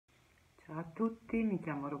Ciao a tutti, mi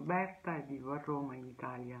chiamo Roberta e vivo a Roma in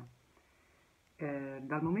Italia.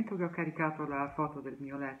 Dal momento che ho caricato la foto del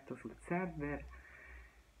mio letto sul server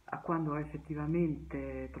a quando ho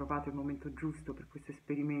effettivamente trovato il momento giusto per questo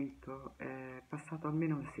esperimento è passato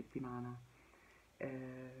almeno una settimana.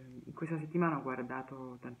 In questa settimana ho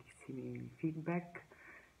guardato tantissimi feedback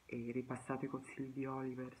e ripassato i consigli di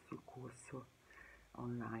Oliver sul corso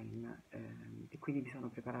online, e quindi mi sono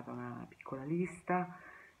preparata una piccola lista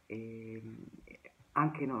e,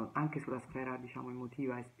 anche, anche sulla sfera diciamo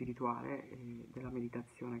emotiva e spirituale della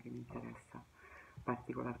meditazione che mi interessa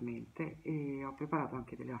particolarmente, e ho preparato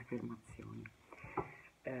anche delle affermazioni.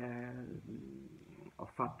 Ho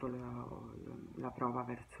fatto la prova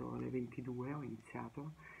verso le 22, ho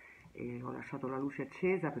iniziato e ho lasciato la luce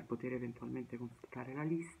accesa per poter eventualmente consultare la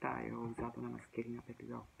lista e ho usato una mascherina per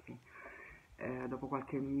gli occhi. Dopo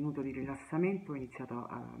qualche minuto di rilassamento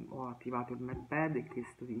ho attivato il MedBed e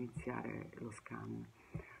chiesto di iniziare lo scan.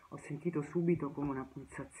 Ho sentito subito come una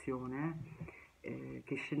pulsazione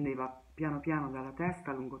che scendeva piano piano dalla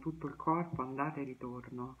testa lungo tutto il corpo, andata e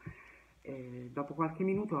ritorno. Dopo qualche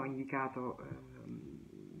minuto ho indicato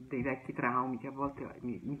dei vecchi traumi che a volte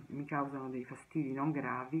mi causano dei fastidi non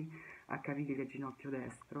gravi a caviglia del ginocchio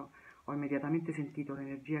destro. Ho immediatamente sentito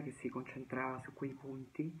l'energia che si concentrava su quei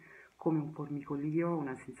punti, come un formicolio,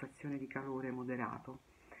 una sensazione di calore moderato,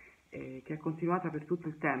 che è continuata per tutto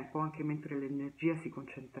il tempo, anche mentre l'energia si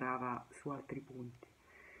concentrava su altri punti.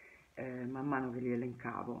 Man mano che li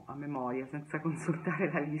elencavo a memoria, senza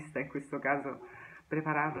consultare la lista, in questo caso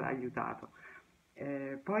prepararla ha aiutato.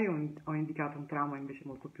 Poi ho indicato un trauma invece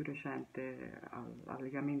molto più recente al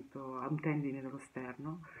legamento, a un tendine dello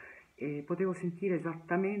sterno, e potevo sentire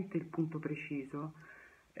esattamente il punto preciso,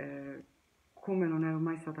 come non ero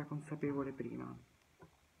mai stata consapevole prima.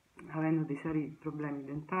 Avendo dei seri problemi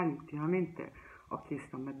dentali ultimamente ho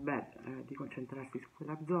chiesto a MedBed di concentrarsi su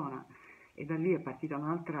quella zona, e da lì è partita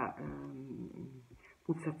un'altra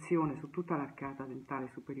pulsazione su tutta l'arcata dentale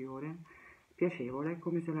superiore, piacevole,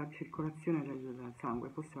 come se la circolazione del sangue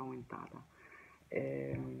fosse aumentata.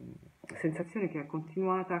 Sensazione che è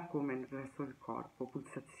continuata come nel resto del corpo: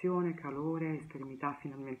 pulsazione, calore, estremità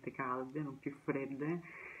finalmente calde, non più fredde,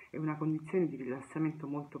 e una condizione di rilassamento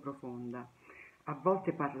molto profonda. A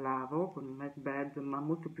volte parlavo con il MedBed, ma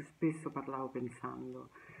molto più spesso parlavo pensando.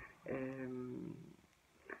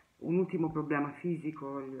 Un ultimo problema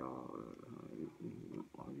fisico gli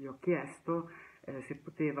ho chiesto se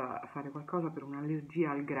poteva fare qualcosa per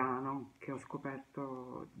un'allergia al grano che ho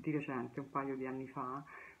scoperto di recente, un paio di anni fa.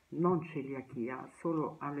 Non celiachia,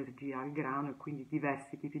 solo allergia al grano e quindi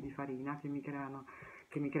diversi tipi di farina che mi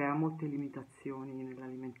crea molte limitazioni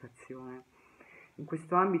nell'alimentazione. In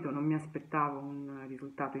questo ambito non mi aspettavo un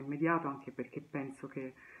risultato immediato, anche perché penso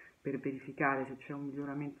che per verificare se c'è un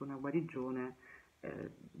miglioramento o una guarigione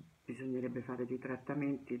bisognerebbe fare dei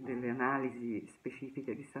trattamenti e delle analisi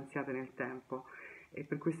specifiche distanziate nel tempo, e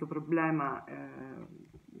per questo problema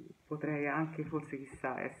potrei anche, forse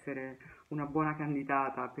chissà, essere una buona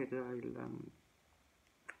candidata per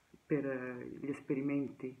gli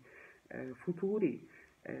esperimenti futuri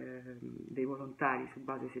dei volontari su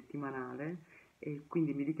base settimanale, e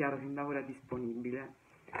quindi mi dichiaro fin da ora disponibile.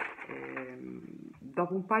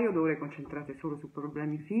 Dopo un paio d'ore concentrate solo su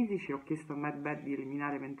problemi fisici, ho chiesto a MedBed di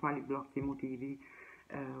eliminare eventuali blocchi emotivi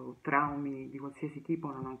o traumi di qualsiasi tipo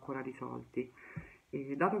non ancora risolti.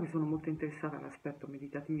 E dato che sono molto interessata all'aspetto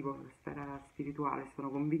meditativo, alla sfera spirituale, sono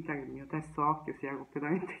convinta che il mio terzo occhio sia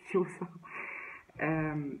completamente chiuso.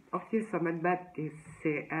 Ho chiesto a MedBed che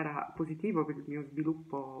se era positivo per il mio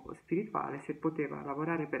sviluppo spirituale, se poteva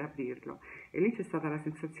lavorare per aprirlo, e lì c'è stata la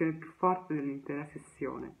sensazione più forte dell'intera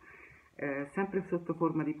sessione, sempre sotto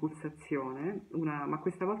forma di pulsazione, ma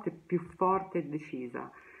questa volta più forte e decisa,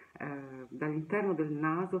 dall'interno del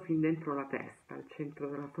naso fin dentro la testa, al centro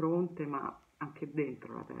della fronte, ma anche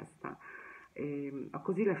dentro la testa. Ho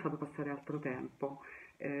così lasciato passare altro tempo.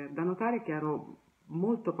 Da notare che ero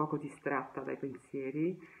molto poco distratta dai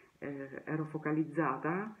pensieri, ero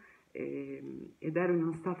focalizzata ed ero in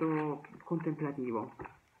uno stato contemplativo.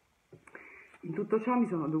 In tutto ciò mi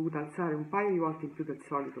sono dovuta alzare un paio di volte in più del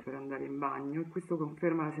solito per andare in bagno, e questo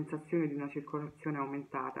conferma la sensazione di una circolazione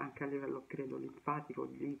aumentata anche a livello, credo, linfatico,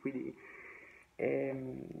 di liquidi.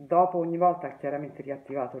 Dopo ogni volta ho chiaramente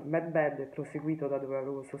riattivato il MedBed e proseguito da dove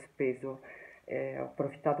avevo sospeso, ho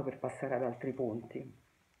approfittato per passare ad altri punti.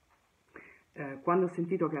 Quando ho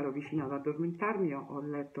sentito che ero vicino ad addormentarmi, ho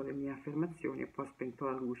letto le mie affermazioni e poi ho spento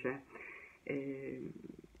la luce.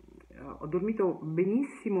 Ho dormito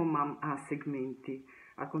benissimo, ma a segmenti,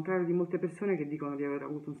 al contrario di molte persone che dicono di aver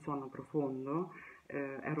avuto un sonno profondo.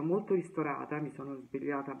 ero molto ristorata, mi sono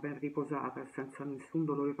svegliata ben riposata, senza nessun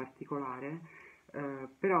dolore particolare,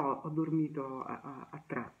 però ho dormito a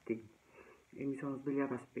tratti e mi sono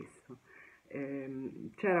svegliata spesso.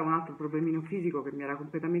 C'era un altro problemino fisico che mi era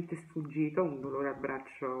completamente sfuggito, un dolore al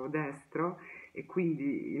braccio destro, e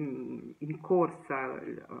quindi in corsa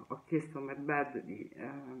ho chiesto a MedBed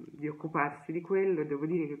di occuparsi di quello, e devo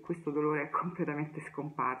dire che questo dolore è completamente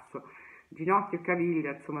scomparso. Ginocchio e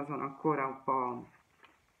caviglia, insomma, sono ancora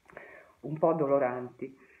un po'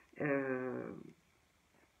 doloranti. Eh,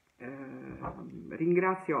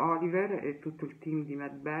 Ringrazio Oliver e tutto il team di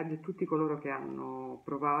MedBed e tutti coloro che hanno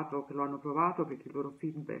provato, che lo hanno provato, perché il loro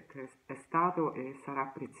feedback è stato e sarà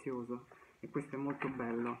prezioso, e questo è molto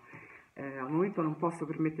bello. Al momento non posso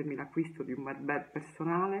permettermi l'acquisto di un MedBed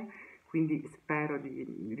personale, quindi spero di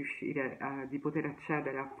riuscire di poter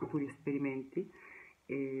accedere a futuri esperimenti,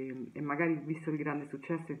 e magari, visto il grande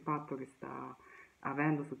successo e impatto che sta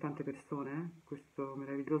avendo su tante persone, questo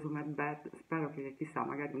meraviglioso MedBed, spero che chissà,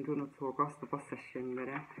 magari un giorno il suo costo possa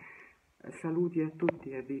scendere. Saluti a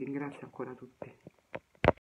tutti e vi ringrazio ancora tutti.